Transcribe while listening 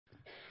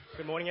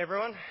Good morning,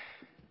 everyone.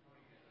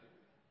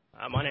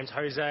 My name's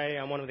Jose.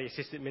 I'm one of the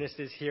assistant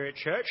ministers here at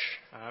church.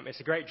 It's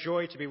a great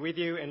joy to be with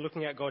you and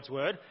looking at God's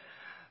Word.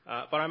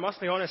 But I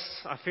must be honest,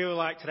 I feel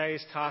like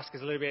today's task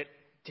is a little bit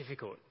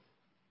difficult.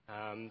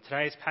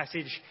 Today's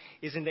passage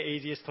isn't the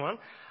easiest one.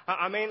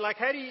 How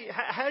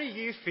do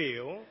you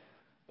feel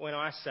when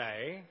I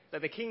say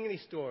that the king in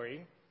this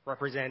story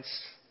represents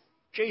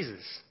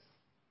Jesus?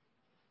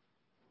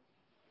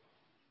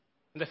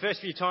 The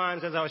first few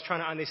times as I was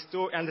trying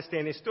to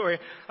understand this story,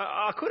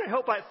 I couldn't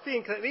help but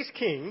think that this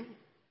king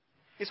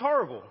is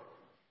horrible.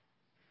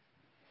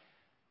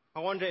 I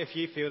wonder if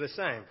you feel the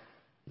same.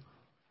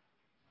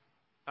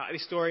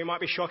 This story might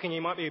be shocking,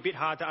 it might be a bit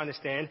hard to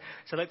understand,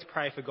 so let's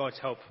pray for God's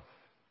help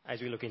as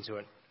we look into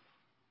it.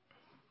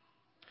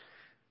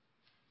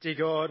 Dear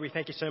God, we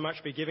thank you so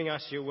much for giving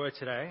us your word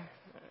today.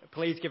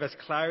 Please give us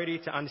clarity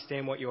to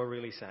understand what you're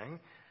really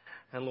saying.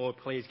 And Lord,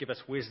 please give us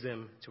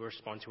wisdom to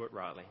respond to it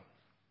rightly.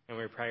 And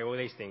we pray all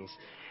these things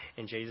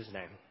in Jesus'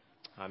 name.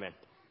 Amen.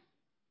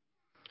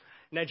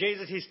 Now,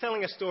 Jesus, he's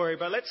telling a story,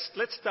 but let's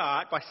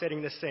start by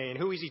setting the scene.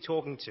 Who is he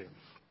talking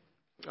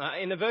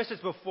to? In the verses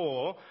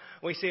before,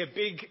 we see a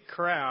big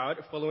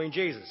crowd following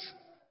Jesus.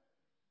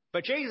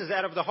 But Jesus,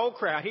 out of the whole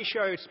crowd, he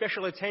showed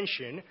special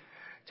attention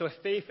to a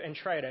thief and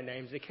traitor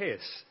named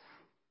Zacchaeus.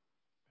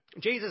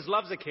 Jesus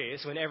loved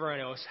Zacchaeus when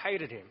everyone else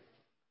hated him.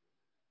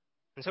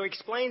 And so he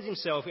explains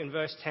himself in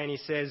verse 10. He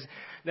says,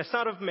 "The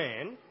Son of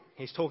Man,"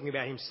 he's talking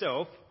about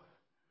himself,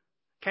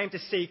 "came to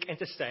seek and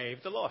to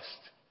save the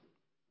lost."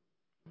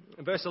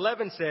 Verse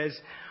 11 says,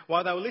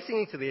 while they were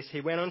listening to this,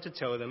 he went on to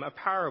tell them a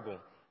parable.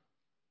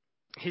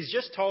 He's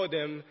just told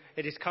them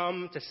that he's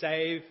come to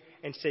save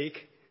and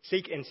seek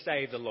and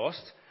save the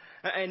lost.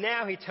 And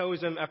now he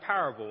tells them a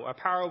parable. A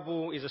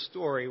parable is a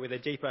story with a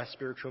deeper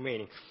spiritual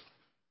meaning.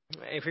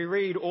 If we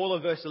read all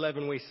of verse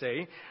 11, we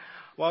see,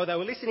 while they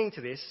were listening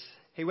to this,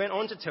 he went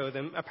on to tell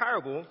them a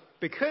parable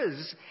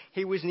because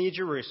he was near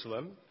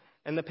Jerusalem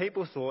and the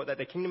people thought that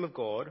the kingdom of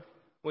God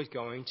was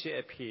going to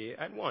appear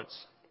at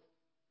once.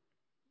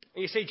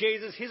 You see,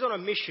 Jesus, he's on a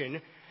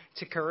mission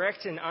to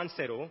correct and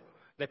unsettle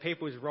the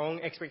people's wrong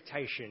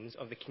expectations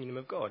of the kingdom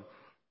of God.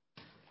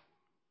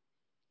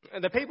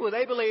 The people,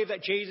 they believe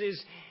that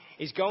Jesus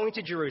is going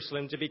to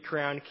Jerusalem to be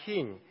crowned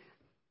king.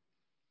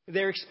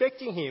 They're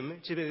expecting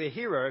him to be the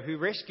hero who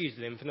rescues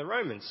them from the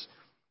Romans.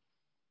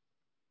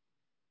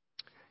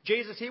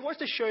 Jesus, he wants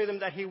to show them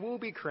that he will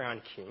be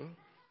crowned king,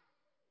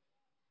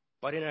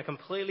 but in a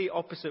completely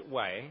opposite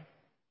way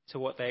to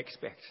what they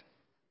expect.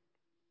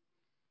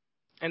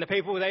 And the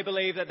people, they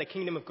believe that the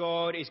kingdom of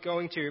God is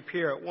going to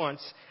appear at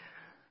once.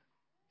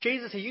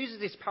 Jesus, he uses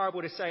this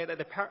parable to say that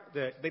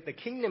the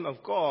kingdom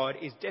of God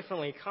is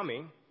definitely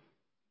coming,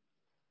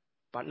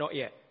 but not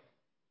yet.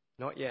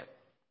 Not yet.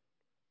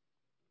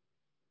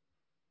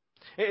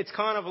 It's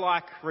kind of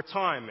like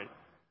retirement.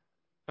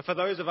 And for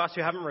those of us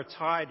who haven't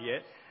retired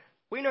yet,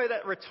 we know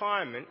that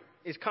retirement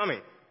is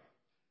coming.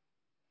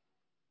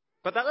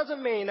 But that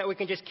doesn't mean that we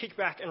can just kick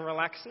back and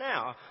relax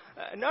now.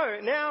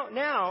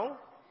 Now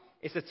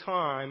is the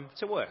time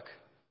to work.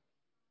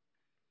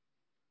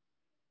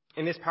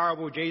 In this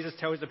parable, Jesus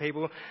tells the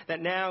people that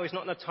now is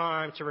not the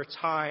time to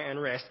retire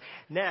and rest.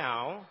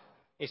 Now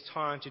is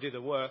time to do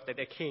the work that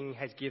the King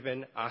has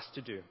given us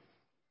to do.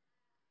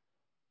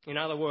 In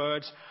other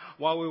words,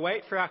 while we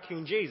wait for our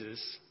King Jesus,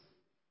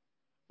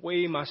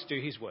 we must do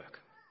his work.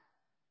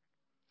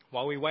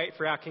 While we wait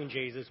for our King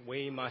Jesus,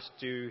 we must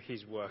do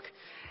his work.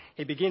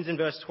 He begins in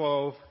verse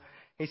 12.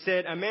 He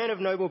said, "A man of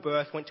noble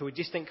birth went to a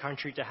distant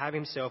country to have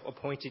himself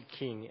appointed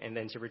king and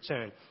then to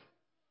return."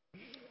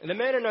 And the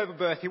man of noble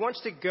birth, he wants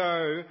to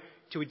go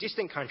to a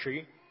distant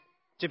country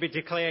to be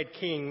declared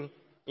king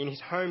in his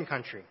home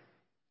country.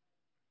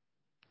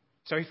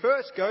 So he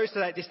first goes to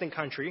that distant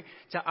country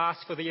to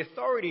ask for the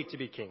authority to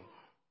be king.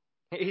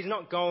 He's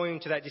not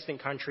going to that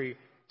distant country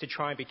to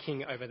try and be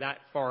king over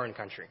that foreign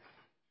country.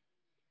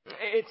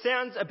 It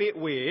sounds a bit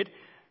weird,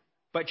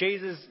 but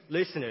Jesus'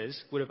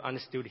 listeners would have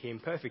understood him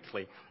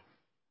perfectly.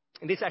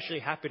 And this actually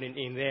happened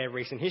in their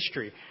recent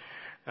history.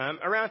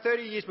 Around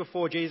 30 years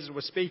before Jesus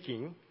was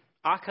speaking,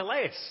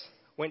 Archelaus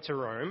went to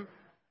Rome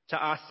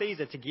to ask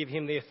Caesar to give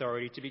him the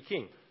authority to be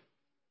king.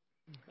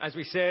 As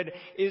we said,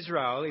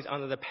 Israel is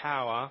under the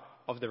power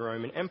of the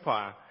Roman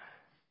Empire.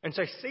 And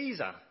so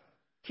Caesar,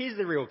 he's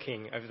the real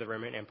king over the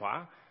Roman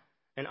Empire,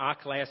 and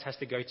Archelaus has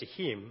to go to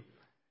him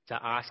to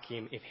ask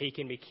him if he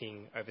can be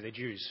king over the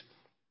Jews.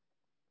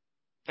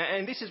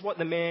 And this is what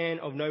the man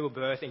of noble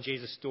birth in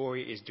Jesus'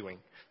 story is doing.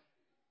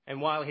 And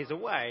while he's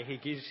away, he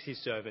gives his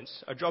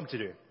servants a job to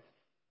do.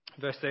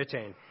 Verse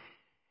 13.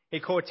 He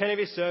called 10 of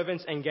his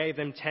servants and gave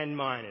them 10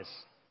 minas.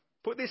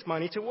 "Put this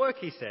money to work,"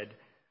 he said,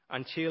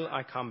 "until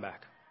I come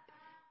back."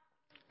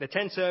 The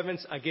 10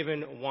 servants are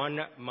given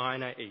 1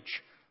 mina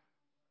each.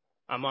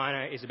 A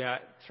mina is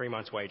about 3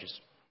 months' wages.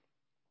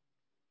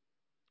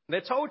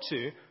 They're told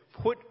to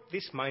put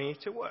this money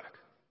to work.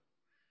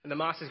 And the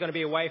master's going to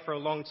be away for a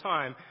long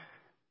time.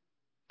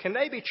 Can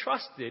they be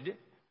trusted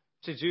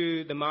to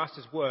do the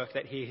master's work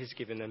that he has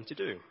given them to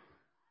do?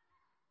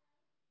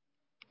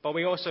 But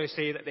we also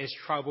see that there's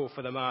trouble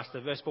for the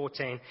master. Verse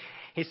 14,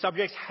 his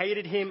subjects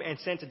hated him and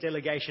sent a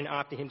delegation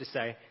after him to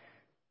say,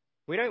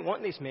 "We don't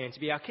want this man to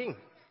be our king."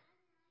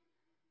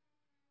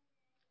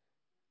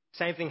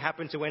 Same thing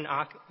happened to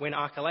when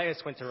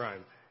Archelaus went to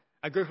Rome.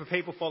 A group of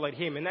people followed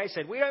him and they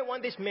said, "We don't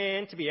want this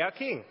man to be our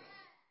king."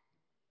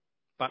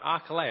 But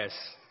Archelaus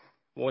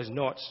was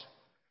not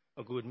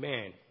a good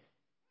man.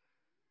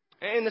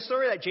 In the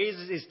story that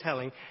Jesus is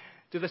telling,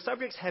 do the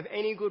subjects have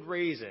any good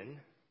reason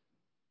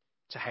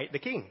to hate the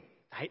king,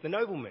 to hate the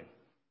nobleman?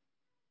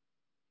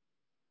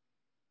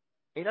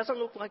 It doesn't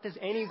look like there's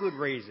any good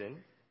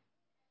reason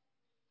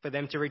for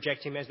them to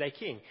reject him as their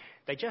king.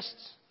 They just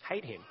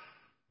hate him.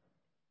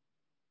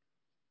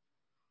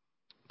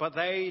 But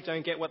they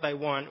don't get what they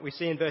want. We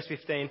see in verse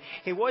 15,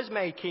 he was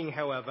made king,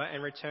 however,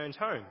 and returned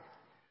home.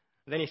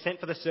 Then he sent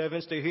for the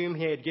servants to whom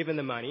he had given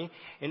the money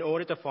in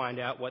order to find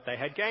out what they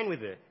had gained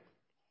with it.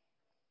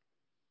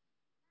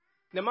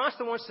 The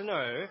master wants to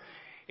know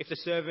if the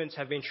servants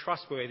have been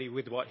trustworthy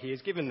with what he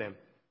has given them.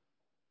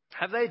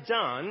 Have they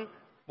done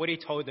what he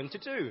told them to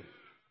do?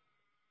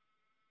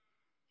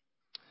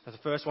 So the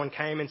first one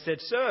came and said,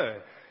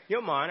 "Sir,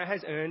 your miner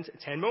has earned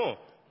 10 more."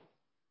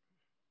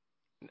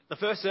 The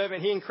first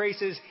servant, he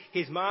increases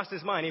his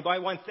master's money by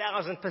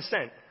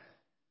 1,000%.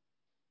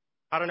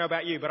 I don't know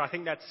about you, but I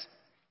think that's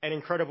an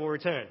incredible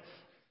return.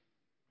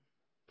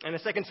 And the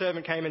second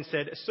servant came and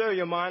said, "Sir,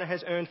 your miner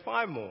has earned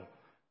 5 more."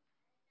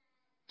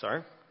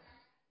 So,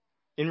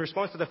 in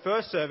response to the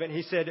first servant,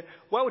 he said,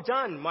 "Well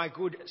done, my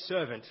good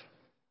servant."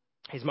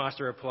 His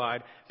master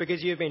replied,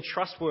 "Because you have been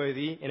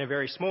trustworthy in a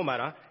very small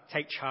matter,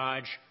 take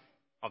charge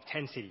of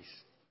 10 cities."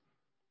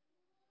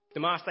 The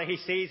master, he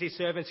sees his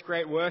servant's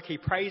great work, he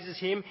praises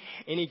him,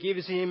 and he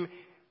gives him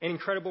an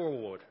incredible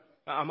reward,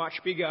 a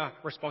much bigger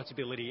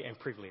responsibility and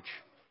privilege.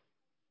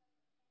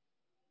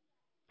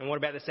 And what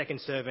about the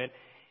second servant?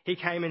 He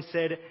came and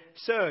said,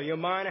 "Sir, your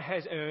miner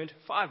has earned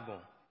 5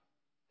 more."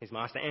 His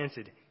master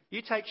answered,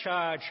 "You take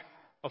charge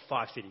of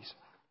 5 cities."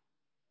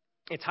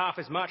 It's half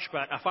as much,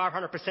 but a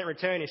 500%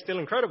 return is still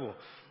incredible.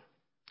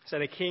 So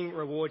the king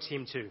rewards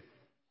him too.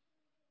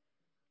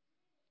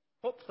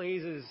 What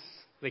pleases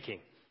the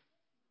king?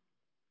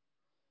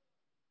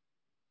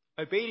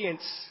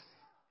 Obedience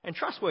and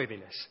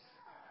trustworthiness.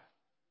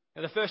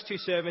 Now, the first 2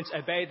 servants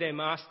obeyed their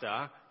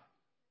master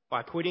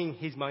by putting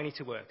his money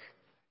to work,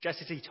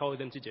 just as he told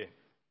them to do.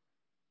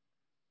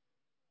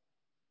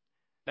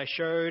 They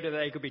showed that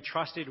they could be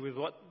trusted with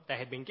what they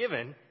had been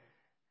given,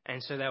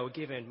 and so they were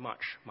given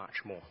much,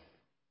 much more.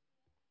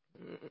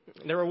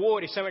 The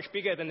reward is so much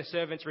bigger than the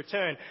servant's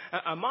return.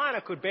 A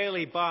miner could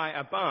barely buy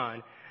a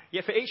barn,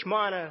 yet for each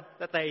miner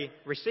that they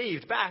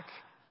received back,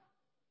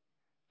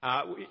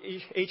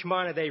 each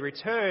miner they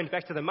returned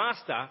back to the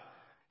master,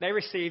 they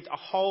received a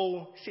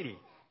whole city.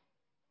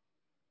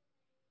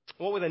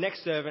 What would the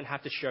next servant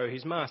have to show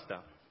his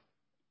master?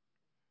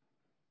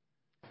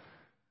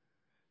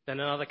 Then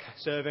another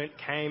servant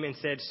came and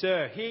said,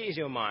 "Sir, here is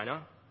your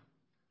mina.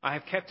 I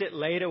have kept it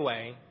laid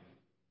away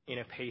in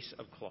a piece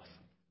of cloth."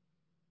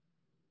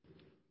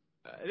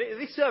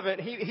 This servant,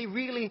 he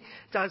really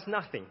does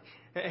nothing.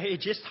 He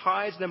just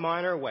hides the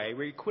mina away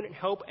where he couldn't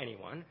help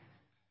anyone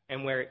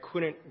and where it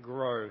couldn't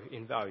grow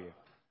in value.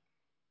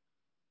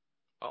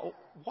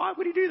 Why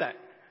would he do that?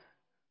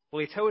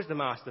 Well, he tells the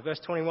master, verse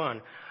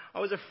 21, "I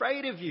was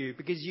afraid of you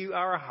because you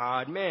are a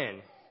hard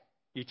man.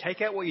 You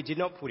take out what you did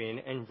not put in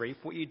and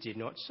reap what you did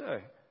not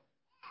sow."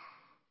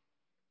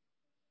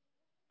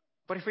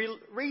 But if we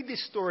read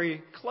this story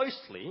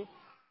closely,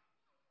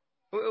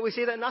 we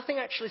see that nothing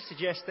actually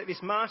suggests that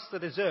this master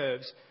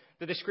deserves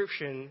the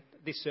description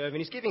this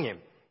servant is giving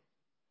him.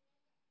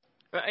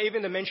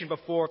 Even the mention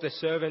before of the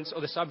servants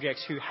or the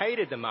subjects who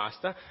hated the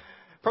master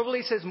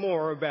probably says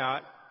more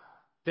about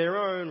their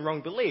own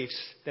wrong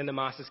beliefs than the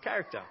master's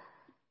character.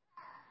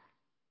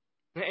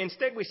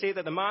 Instead, we see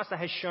that the master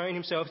has shown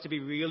himself to be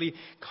really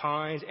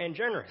kind and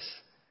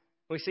generous.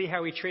 We see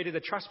how he treated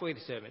the trustworthy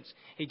servants.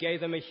 He gave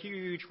them a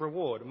huge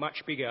reward,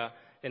 much bigger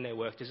than their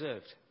work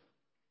deserved.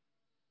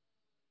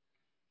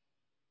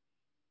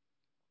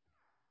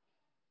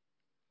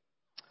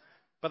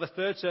 But the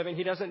third servant,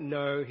 he doesn't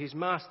know his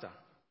master.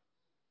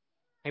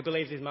 He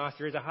believes his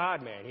master is a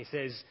hard man. He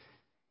says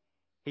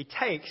he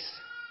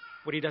takes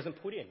what he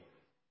doesn't put in.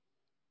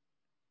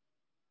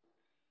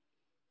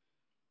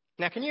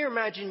 Now, can you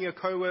imagine your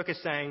co-worker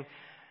saying,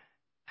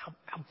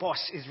 our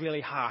boss is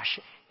really harsh.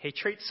 He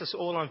treats us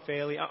all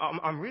unfairly.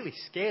 I'm really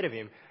scared of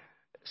him.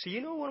 So you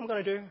know what I'm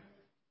going to do?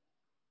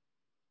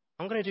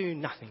 I'm going to do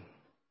nothing.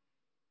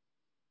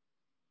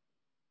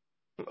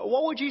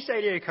 What would you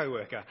say to your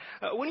co-worker?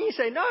 Wouldn't you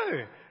say,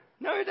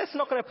 no, that's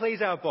not going to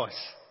please our boss.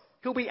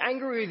 He'll be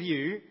angry with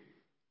you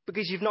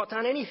because you've not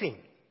done anything.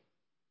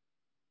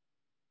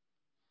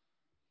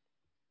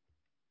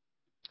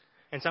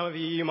 And some of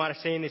you might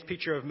have seen this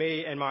picture of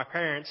me and my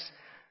parents.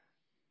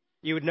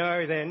 You would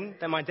know then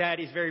that my dad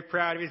is very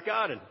proud of his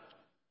garden.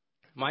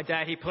 My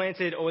dad, he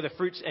planted all the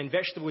fruits and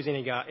vegetables in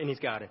his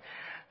garden.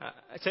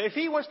 So if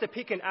he wants to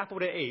pick an apple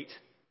to eat,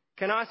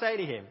 can I say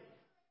to him,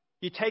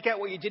 You take out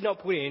what you did not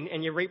put in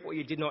and you reap what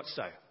you did not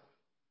sow.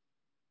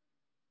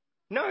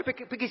 No,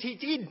 because he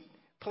did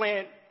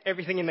plant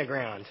everything in the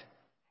ground.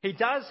 He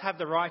does have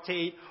the right to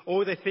eat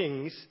all the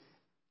things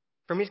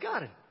from his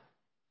garden.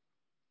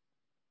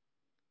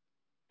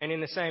 And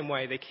in the same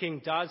way, the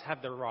king does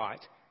have the right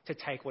to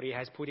take what he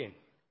has put in.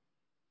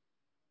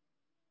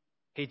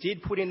 He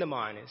did put in the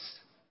miners,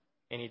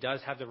 and he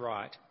does have the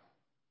right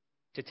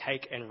to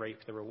take and reap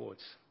the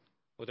rewards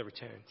or the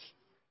returns.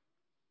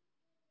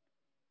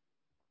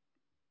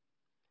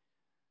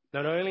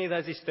 Not only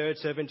does this third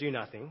servant do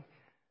nothing,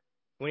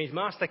 when his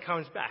master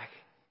comes back,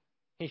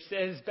 he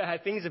says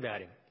bad things about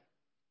him.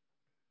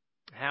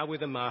 How will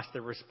the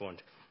master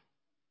respond?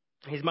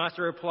 His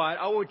master replied,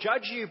 "I will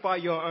judge you by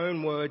your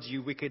own words,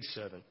 you wicked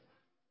servant.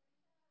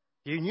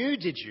 You knew,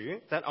 did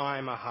you, that I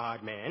am a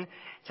hard man,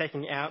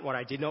 taking out what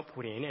I did not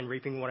put in and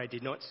reaping what I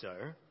did not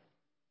sow?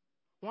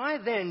 Why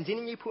then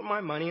didn't you put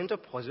my money on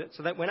deposit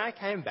so that when I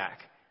came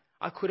back,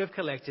 I could have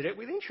collected it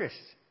with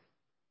interest?"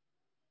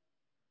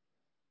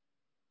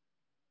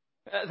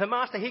 The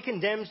master, he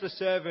condemns the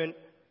servant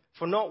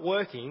for not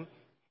working,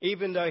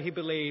 even though he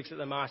believes that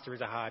the master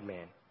is a hard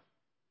man.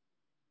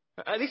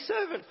 This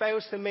servant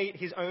fails to meet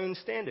his own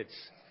standards.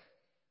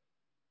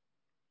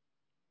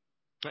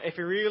 If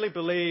he really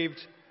believed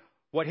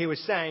what he was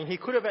saying, he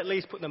could have at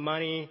least put the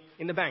money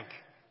in the bank.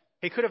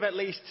 He could have at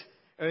least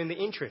earned the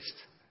interest.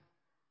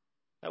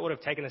 That would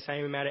have taken the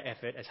same amount of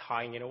effort as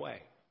hiding it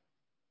away.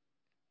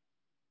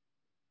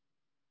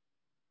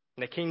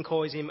 And the king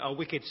calls him a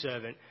wicked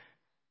servant.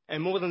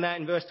 And more than that,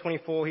 in verse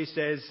 24, he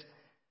says,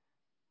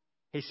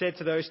 he said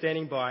to those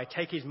standing by,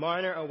 "Take his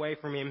mina away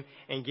from him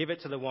and give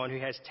it to the one who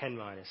has 10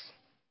 minas."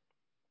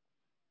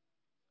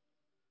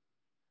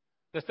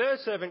 The third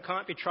servant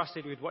can't be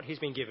trusted with what he's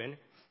been given,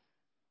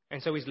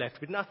 and so he's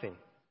left with nothing.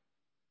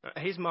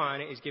 His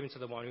mina is given to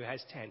the one who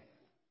has 10.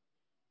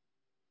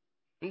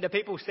 And the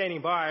people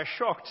standing by are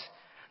shocked.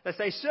 They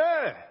say,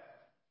 "Sir,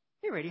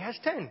 he already has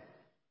 10.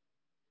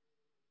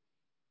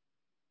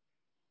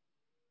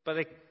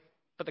 But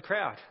the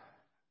crowd,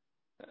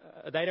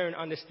 they don't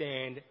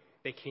understand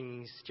the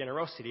king's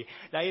generosity.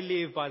 They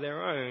live by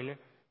their own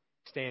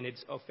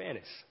standards of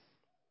fairness.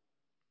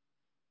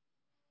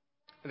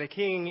 The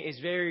king is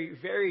very,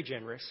 very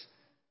generous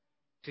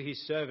to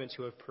his servants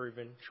who have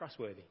proven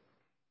trustworthy.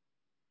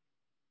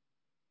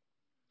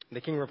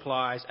 The king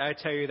replies, "I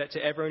tell you that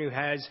to everyone who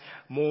has,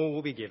 more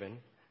will be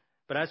given.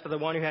 But as for the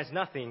one who has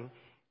nothing,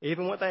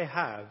 even what they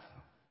have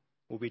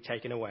will be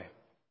taken away."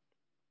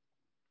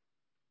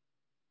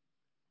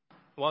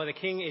 While the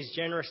king is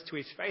generous to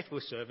his faithful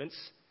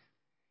servants,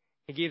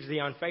 he gives the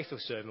unfaithful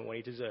servant what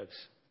he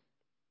deserves.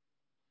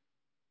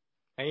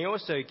 And he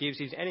also gives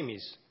his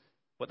enemies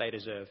what they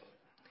deserve.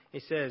 He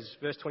says,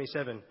 verse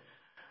 27,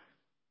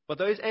 "But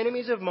those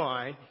enemies of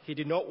mine, he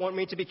did not want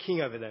me to be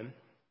king over them.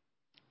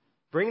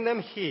 Bring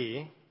them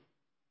here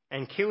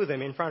and kill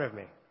them in front of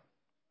me."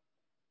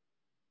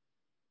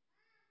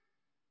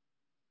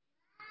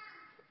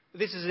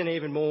 This is an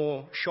even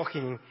more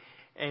shocking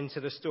end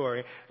to the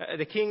story.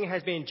 The king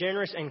has been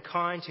generous and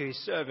kind to his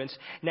servants.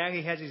 Now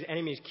he has his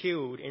enemies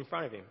killed in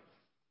front of him.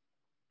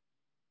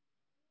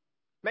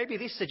 Maybe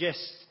this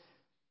suggests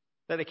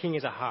that the king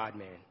is a hard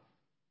man.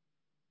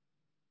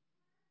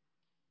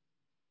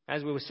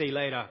 As we will see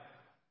later,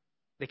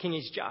 the king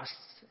is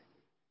just,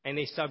 and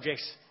these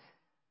subjects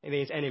and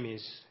these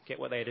enemies get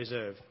what they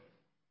deserve.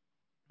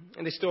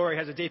 And this story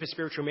has a deeper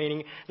spiritual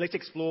meaning. Let's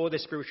explore the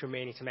spiritual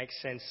meaning to make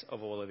sense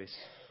of all of this.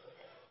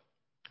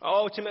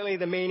 Ultimately,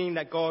 the meaning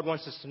that God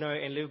wants us to know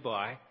and live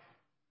by,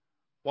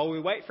 while we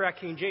wait for our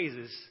King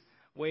Jesus,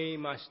 we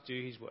must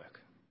do his work.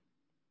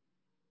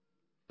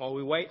 While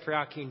we wait for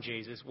our King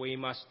Jesus, we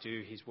must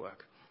do his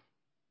work.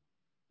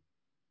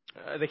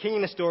 The king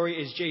in the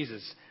story is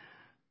Jesus.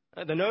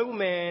 The noble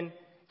man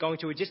going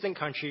to a distant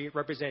country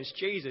represents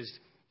Jesus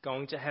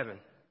going to heaven.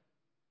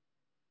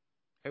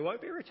 He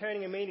won't be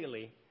returning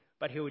immediately,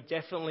 but he will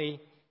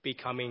definitely be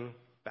coming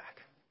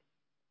back.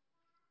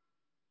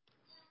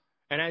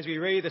 And as we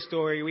read the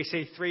story, we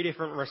see 3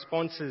 different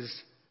responses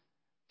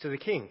to the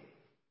king.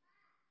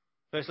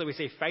 Firstly, we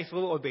see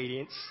faithful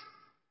obedience.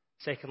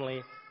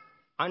 Secondly,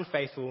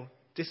 unfaithful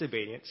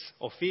disobedience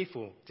or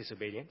fearful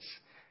disobedience.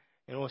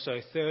 And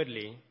also,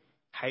 thirdly,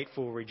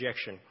 hateful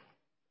rejection.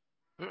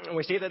 And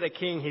we see that the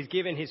king has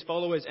given his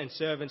followers and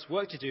servants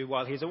work to do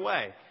while he's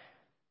away.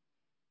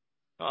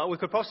 We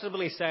could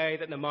possibly say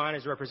that the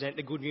miners represent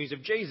the good news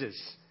of Jesus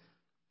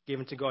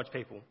given to God's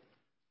people.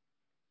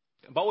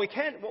 But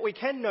what we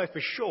can know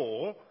for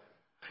sure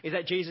is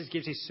that Jesus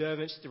gives his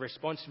servants the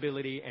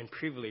responsibility and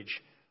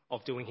privilege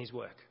of doing his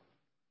work.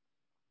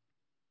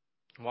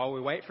 While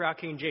we wait for our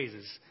King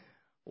Jesus,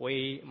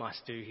 we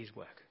must do his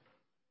work.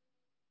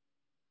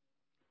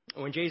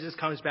 When Jesus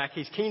comes back,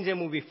 his kingdom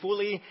will be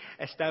fully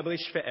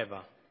established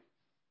forever.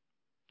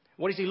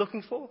 What is he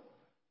looking for?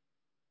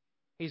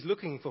 He's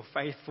looking for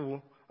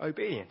faithful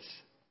obedience.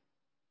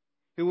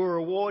 He will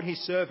reward his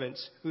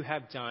servants who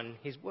have done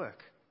his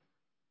work.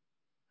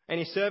 And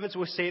his servants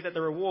will see that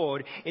the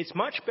reward is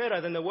much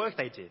better than the work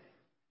they did.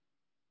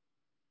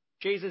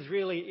 Jesus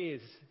really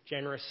is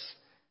generous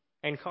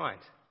and kind.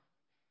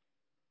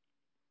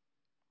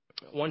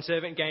 One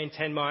servant gained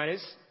 10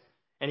 minas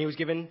and he was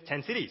given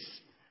 10 cities.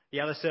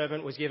 The other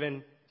servant was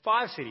given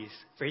 5 cities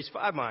for his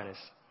 5 minas.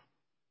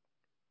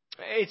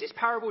 Is this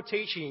parable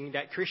teaching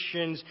that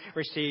Christians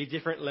receive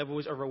different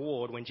levels of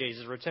reward when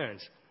Jesus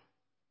returns?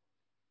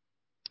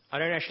 I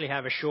don't actually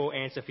have a short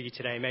answer for you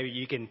today. Maybe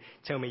you can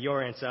tell me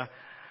your answer.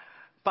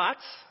 But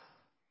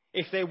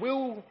if there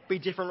will be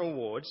different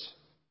rewards,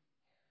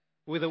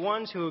 will the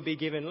ones who will be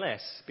given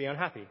less be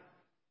unhappy?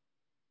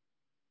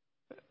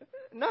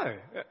 No.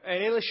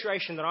 An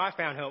illustration that I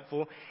found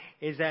helpful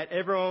is that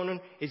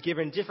everyone is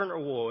given different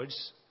rewards,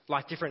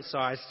 like different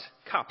sized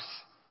cups.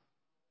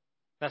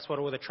 That's what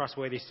all the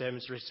trustworthy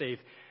servants receive.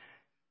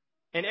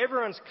 And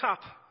everyone's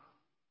cup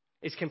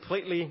is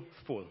completely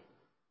full.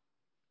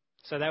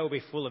 So they will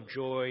be full of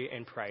joy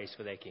and praise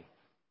for their King.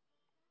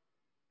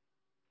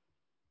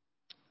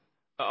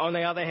 On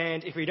the other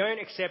hand, if we don't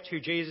accept who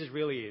Jesus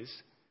really is,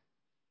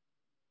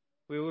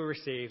 we will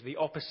receive the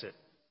opposite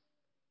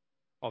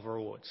of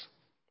rewards.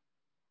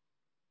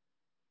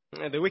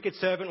 The wicked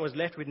servant was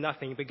left with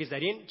nothing because they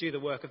didn't do the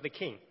work of the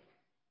King.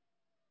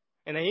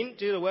 And they didn't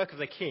do the work of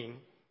the King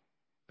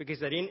because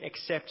they didn't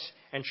accept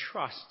and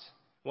trust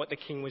what the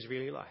King was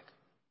really like.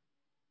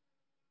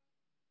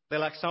 They're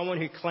like someone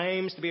who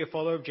claims to be a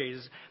follower of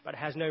Jesus but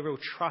has no real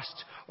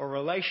trust or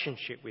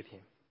relationship with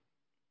him.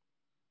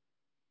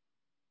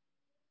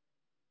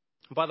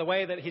 By the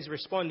way that he's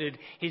responded,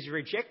 he's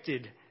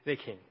rejected the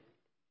King.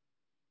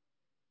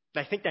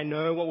 They think they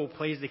know what will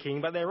please the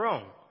King, but they're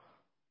wrong.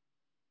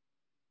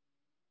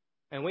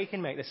 And we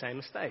can make the same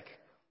mistake.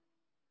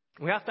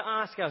 We have to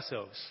ask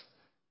ourselves,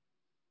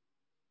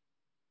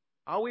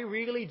 are we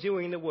really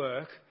doing the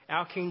work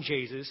our King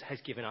Jesus has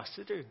given us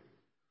to do?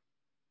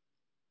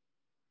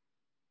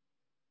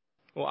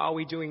 Or are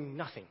we doing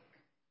nothing?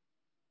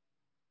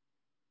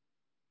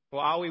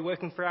 Or are we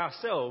working for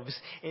ourselves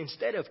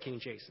instead of King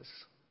Jesus?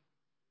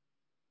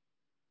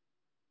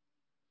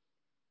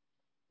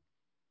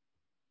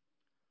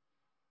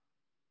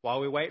 While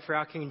we wait for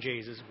our King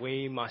Jesus,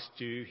 we must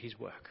do his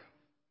work.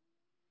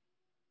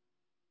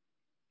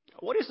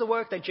 What is the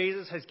work that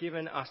Jesus has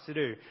given us to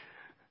do?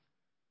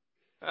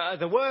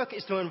 The work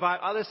is to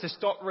invite others to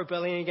stop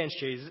rebelling against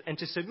Jesus and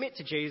to submit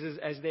to Jesus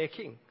as their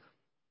King.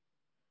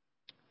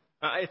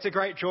 It's a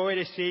great joy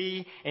to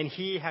see and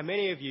hear how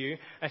many of you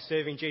are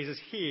serving Jesus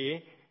here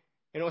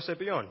and also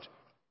beyond.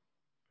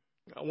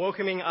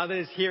 Welcoming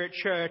others here at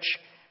church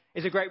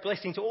is a great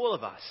blessing to all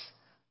of us.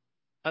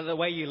 The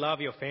way you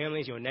love your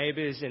families, your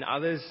neighbours and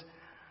others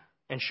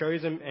and show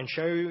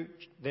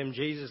them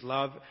Jesus'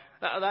 love,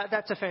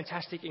 that's a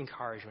fantastic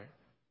encouragement.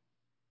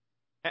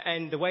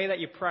 And the way that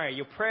you pray,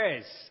 your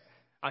prayers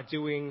are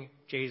doing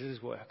Jesus'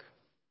 work.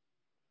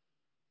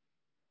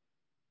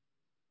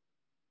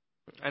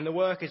 And the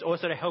work is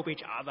also to help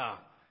each other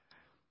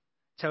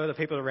tell the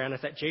people around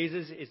us that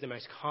Jesus is the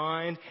most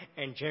kind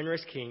and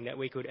generous King that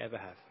we could ever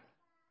have.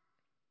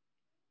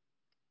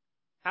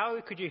 How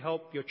could you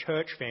help your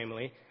church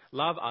family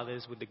love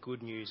others with the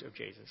good news of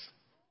Jesus?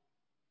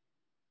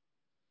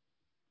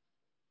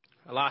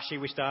 Last year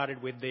we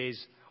started with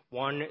these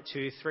 1,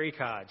 2, 3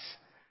 cards.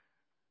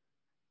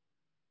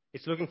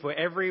 It's looking for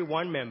every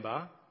one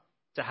member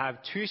to have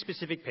 2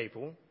 specific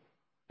people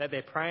that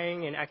they're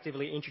praying and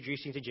actively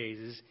introducing to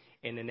Jesus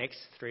in the next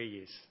 3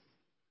 years.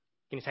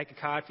 You can take a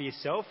card for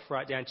yourself,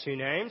 write down 2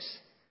 names,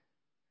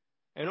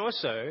 and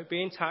also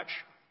be in touch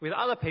with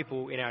other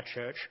people in our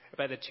church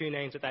about the 2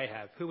 names that they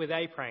have. Who are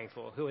they praying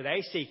for? Who are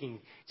they seeking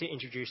to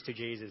introduce to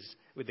Jesus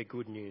with the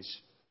good news?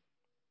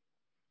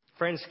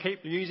 Friends, keep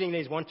using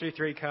these 1, 2,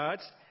 3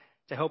 cards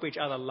to help each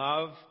other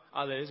love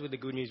others with the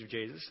good news of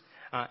Jesus,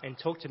 and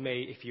talk to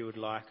me if you would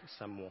like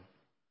some more.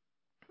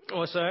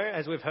 Also,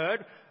 as we've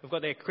heard, we've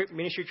got the Equip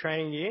Ministry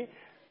Training Year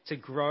to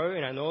grow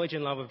in our knowledge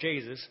and love of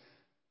Jesus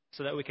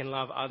so that we can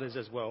love others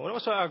as well. And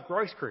also our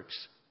growth groups,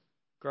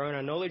 grow in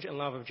our knowledge and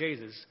love of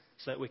Jesus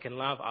so that we can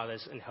love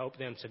others and help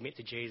them submit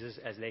to Jesus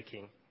as their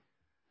King.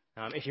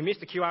 If you missed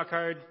the QR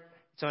code,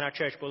 it's on our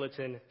church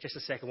bulletin, just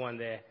the second one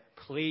there.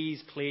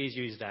 Please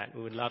use that.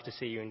 We would love to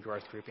see you in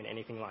growth group and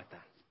anything like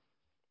that.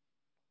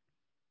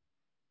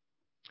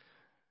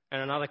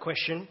 And another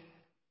question,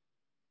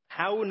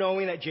 how will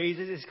knowing that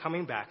Jesus is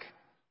coming back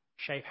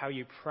shape how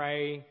you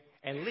pray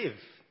and live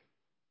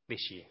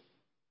this year?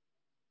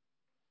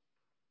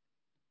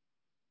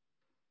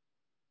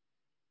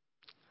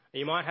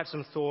 You might have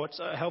some thoughts.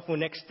 A helpful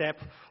next step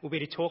will be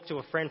to talk to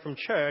a friend from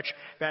church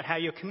about how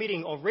you're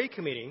committing or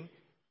recommitting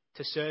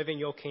to serving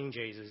your King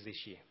Jesus this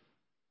year.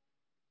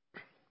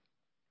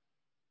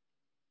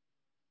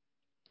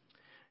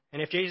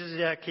 And if Jesus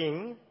is our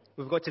King,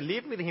 we've got to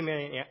live with him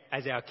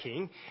as our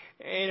King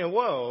in a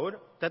world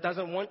that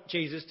doesn't want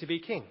Jesus to be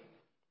King.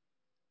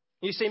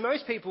 You see,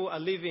 most people are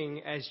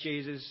living as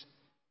Jesus'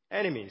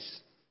 enemies.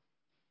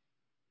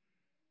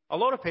 A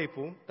lot of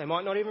people, they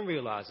might not even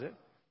realise it,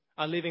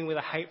 are living with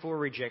a hateful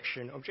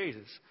rejection of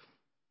Jesus.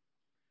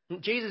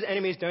 Jesus'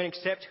 enemies don't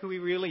accept who he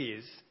really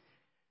is,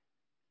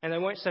 and they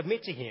won't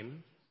submit to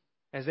him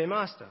as their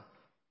master.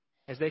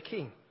 as their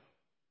king.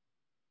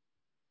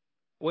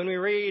 When we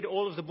read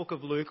all of the book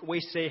of Luke, we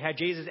see how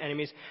Jesus'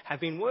 enemies have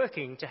been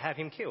working to have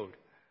him killed.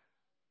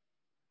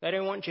 They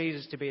don't want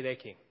Jesus to be their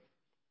king.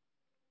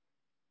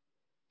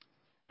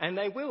 And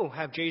they will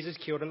have Jesus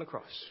killed on the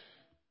cross.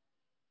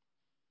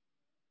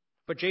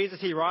 But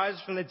Jesus, he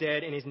rises from the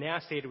dead and is now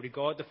seated with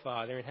God the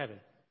Father in heaven.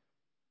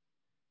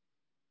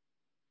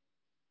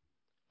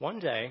 One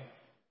day,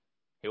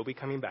 he'll be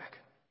coming back.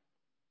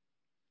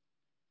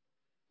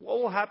 What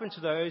will happen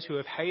to those who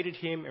have hated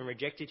him and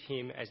rejected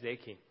him as their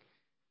king?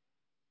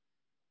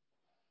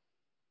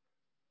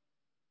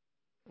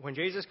 When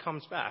Jesus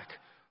comes back,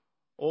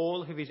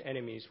 all of his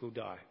enemies will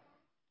die.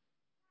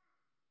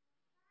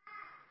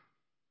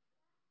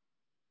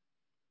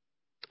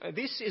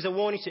 This is a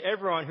warning to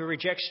everyone who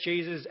rejects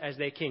Jesus as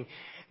their king.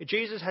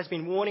 Jesus has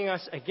been warning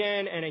us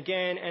again and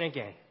again and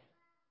again.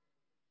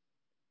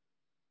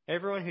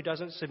 Everyone who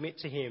doesn't submit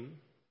to him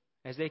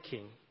as their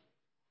king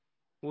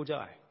will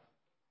die.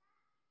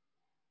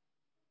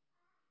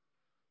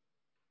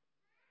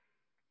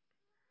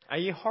 Are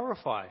you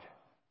horrified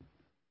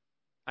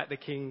at the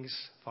king's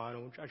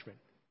final judgment?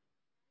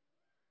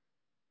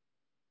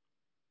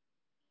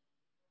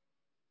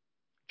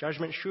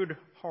 Judgment should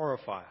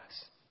horrify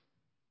us.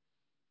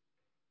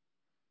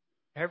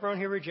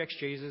 Everyone who rejects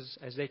Jesus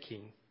as their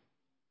king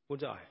will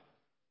die.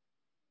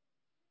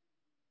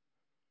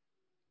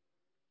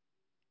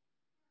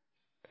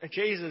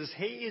 Jesus,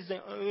 he is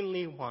the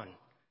only one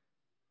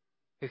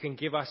who can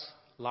give us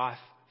life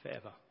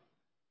forever.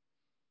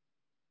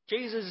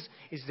 Jesus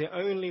is the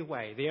only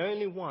way, the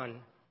only one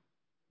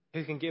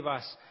who can give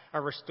us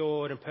a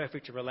restored and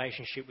perfect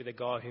relationship with the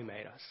God who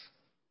made us.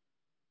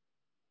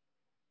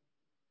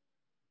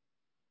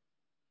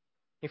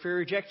 If we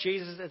reject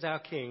Jesus as our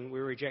King, we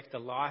reject the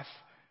life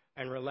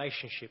and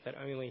relationship that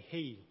only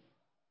he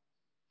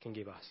can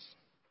give us.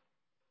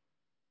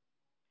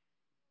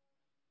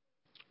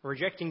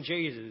 Rejecting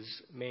Jesus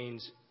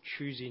means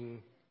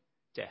choosing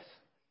death.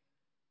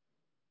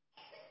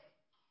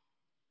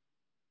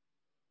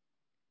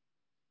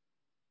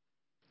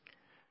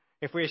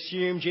 If we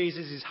assume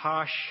Jesus is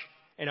harsh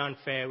and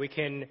unfair, we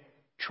can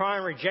try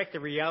and reject the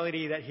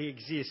reality that he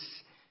exists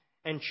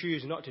and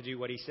choose not to do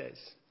what he says.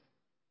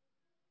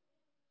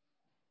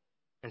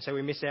 And so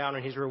we miss out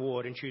on his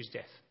reward and choose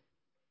death.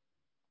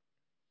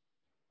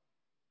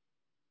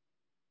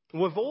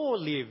 We've all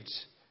lived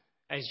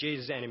as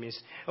Jesus' enemies.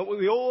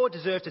 We all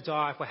deserve to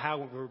die for how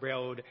we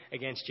rebelled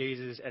against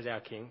Jesus as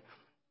our King.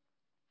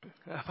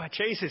 But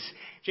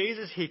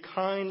Jesus, he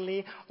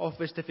kindly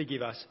offers to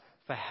forgive us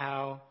for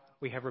how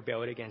we have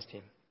rebelled against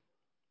him.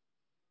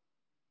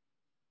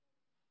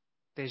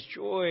 There's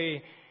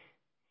joy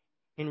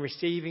in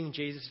receiving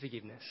Jesus'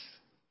 forgiveness,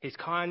 his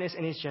kindness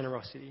and his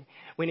generosity.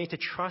 We need to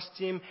trust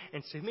him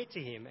and submit to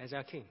him as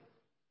our King.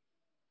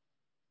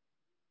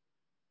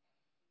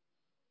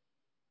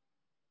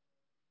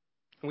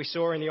 We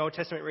saw in the Old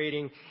Testament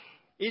reading,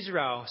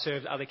 Israel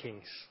served other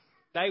kings.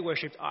 They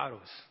worshipped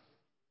idols.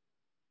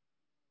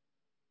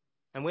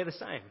 And we're the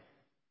same.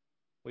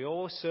 We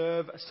all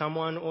serve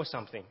someone or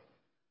something.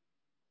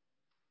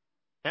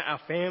 Our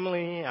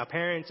family, our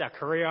parents, our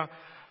career.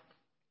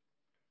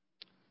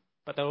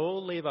 But they'll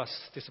all leave us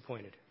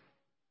disappointed.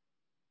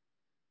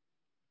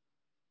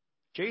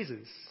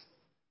 Jesus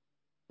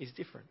is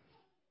different.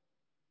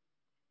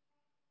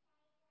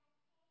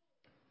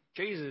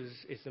 Jesus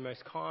is the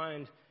most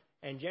kind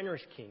and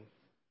generous King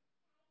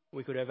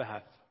we could ever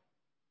have.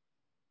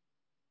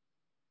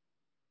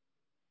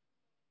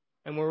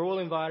 And we're all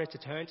invited to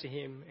turn to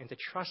him and to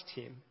trust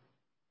him,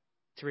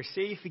 to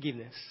receive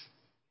forgiveness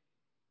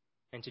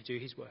and to do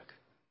his work.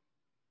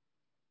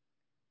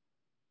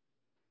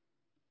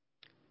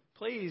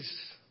 Please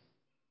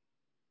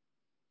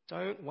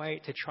don't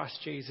wait to trust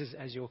Jesus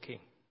as your King.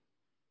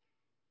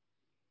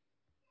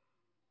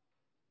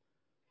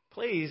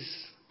 Please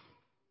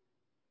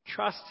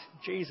trust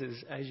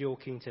Jesus as your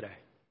King today.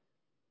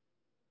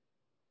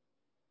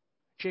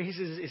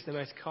 Jesus is the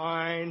most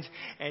kind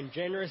and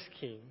generous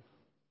King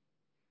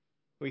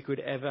we could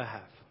ever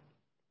have.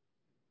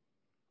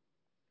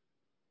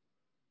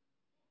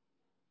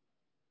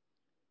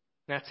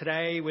 Now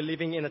today we're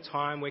living in a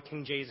time where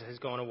King Jesus has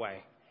gone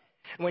away.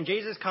 And when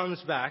Jesus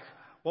comes back,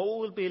 what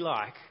will it be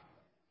like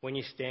when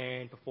you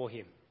stand before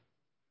him?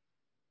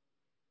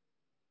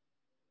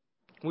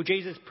 Will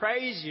Jesus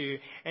praise you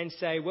and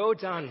say, "Well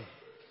done,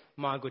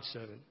 my good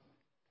servant"?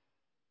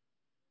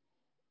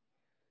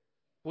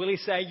 Will he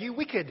say, "You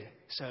wicked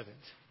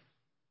servant"?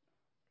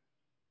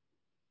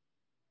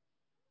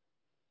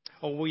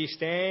 Or will you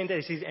stand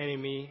as his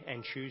enemy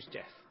and choose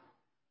death?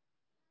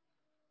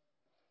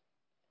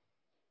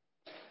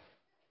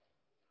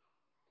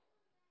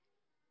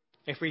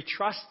 If we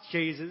trust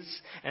Jesus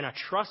and are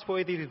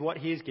trustworthy with what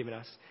he has given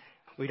us,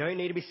 we don't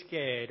need to be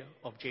scared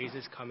of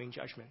Jesus' coming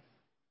judgment.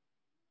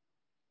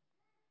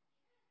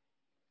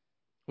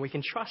 We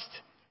can trust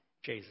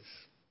Jesus.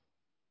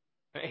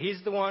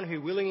 He's the one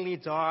who willingly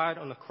died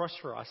on the cross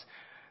for us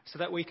so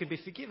that we could be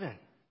forgiven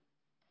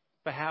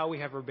for how we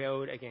have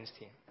rebelled against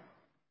him.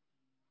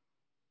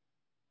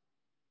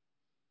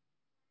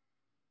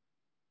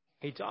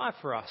 He died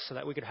for us so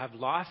that we could have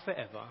life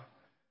forever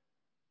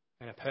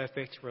and a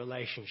perfect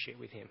relationship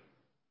with him.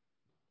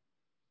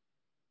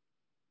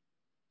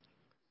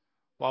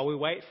 While we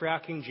wait for our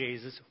King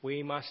Jesus,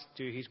 we must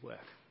do his work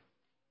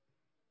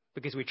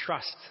because we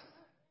trust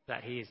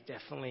that he is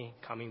definitely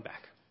coming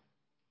back.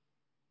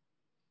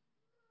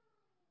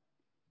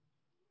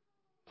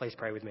 Please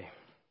pray with me.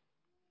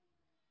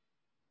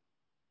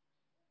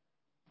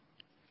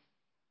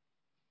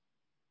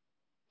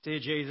 Dear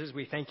Jesus,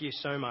 we thank you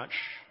so much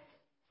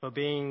for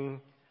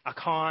being a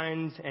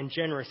kind and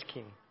generous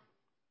King.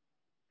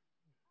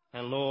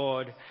 And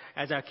Lord,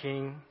 as our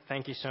King,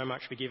 thank you so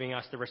much for giving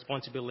us the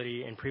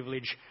responsibility and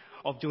privilege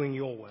of doing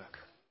your work.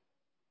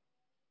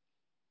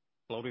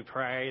 Lord, we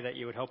pray that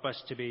you would help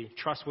us to be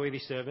trustworthy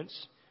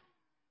servants,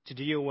 to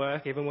do your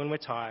work even when we're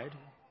tired,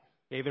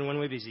 even when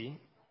we're busy,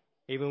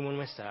 even when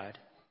we're sad.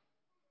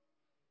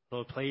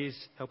 Lord, please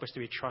help us to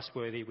be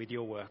trustworthy with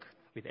your work,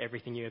 with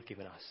everything you have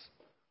given us.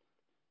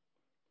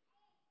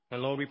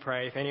 And Lord, we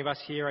pray, if any of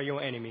us here are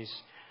your enemies,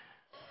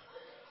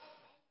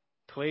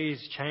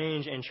 please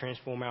change and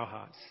transform our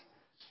hearts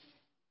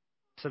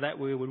so that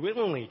we would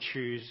willingly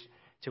choose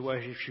to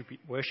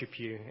worship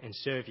you and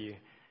serve you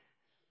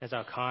as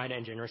our kind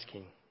and generous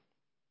King.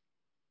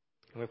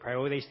 And we pray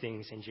all these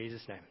things in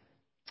Jesus' name.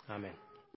 Amen.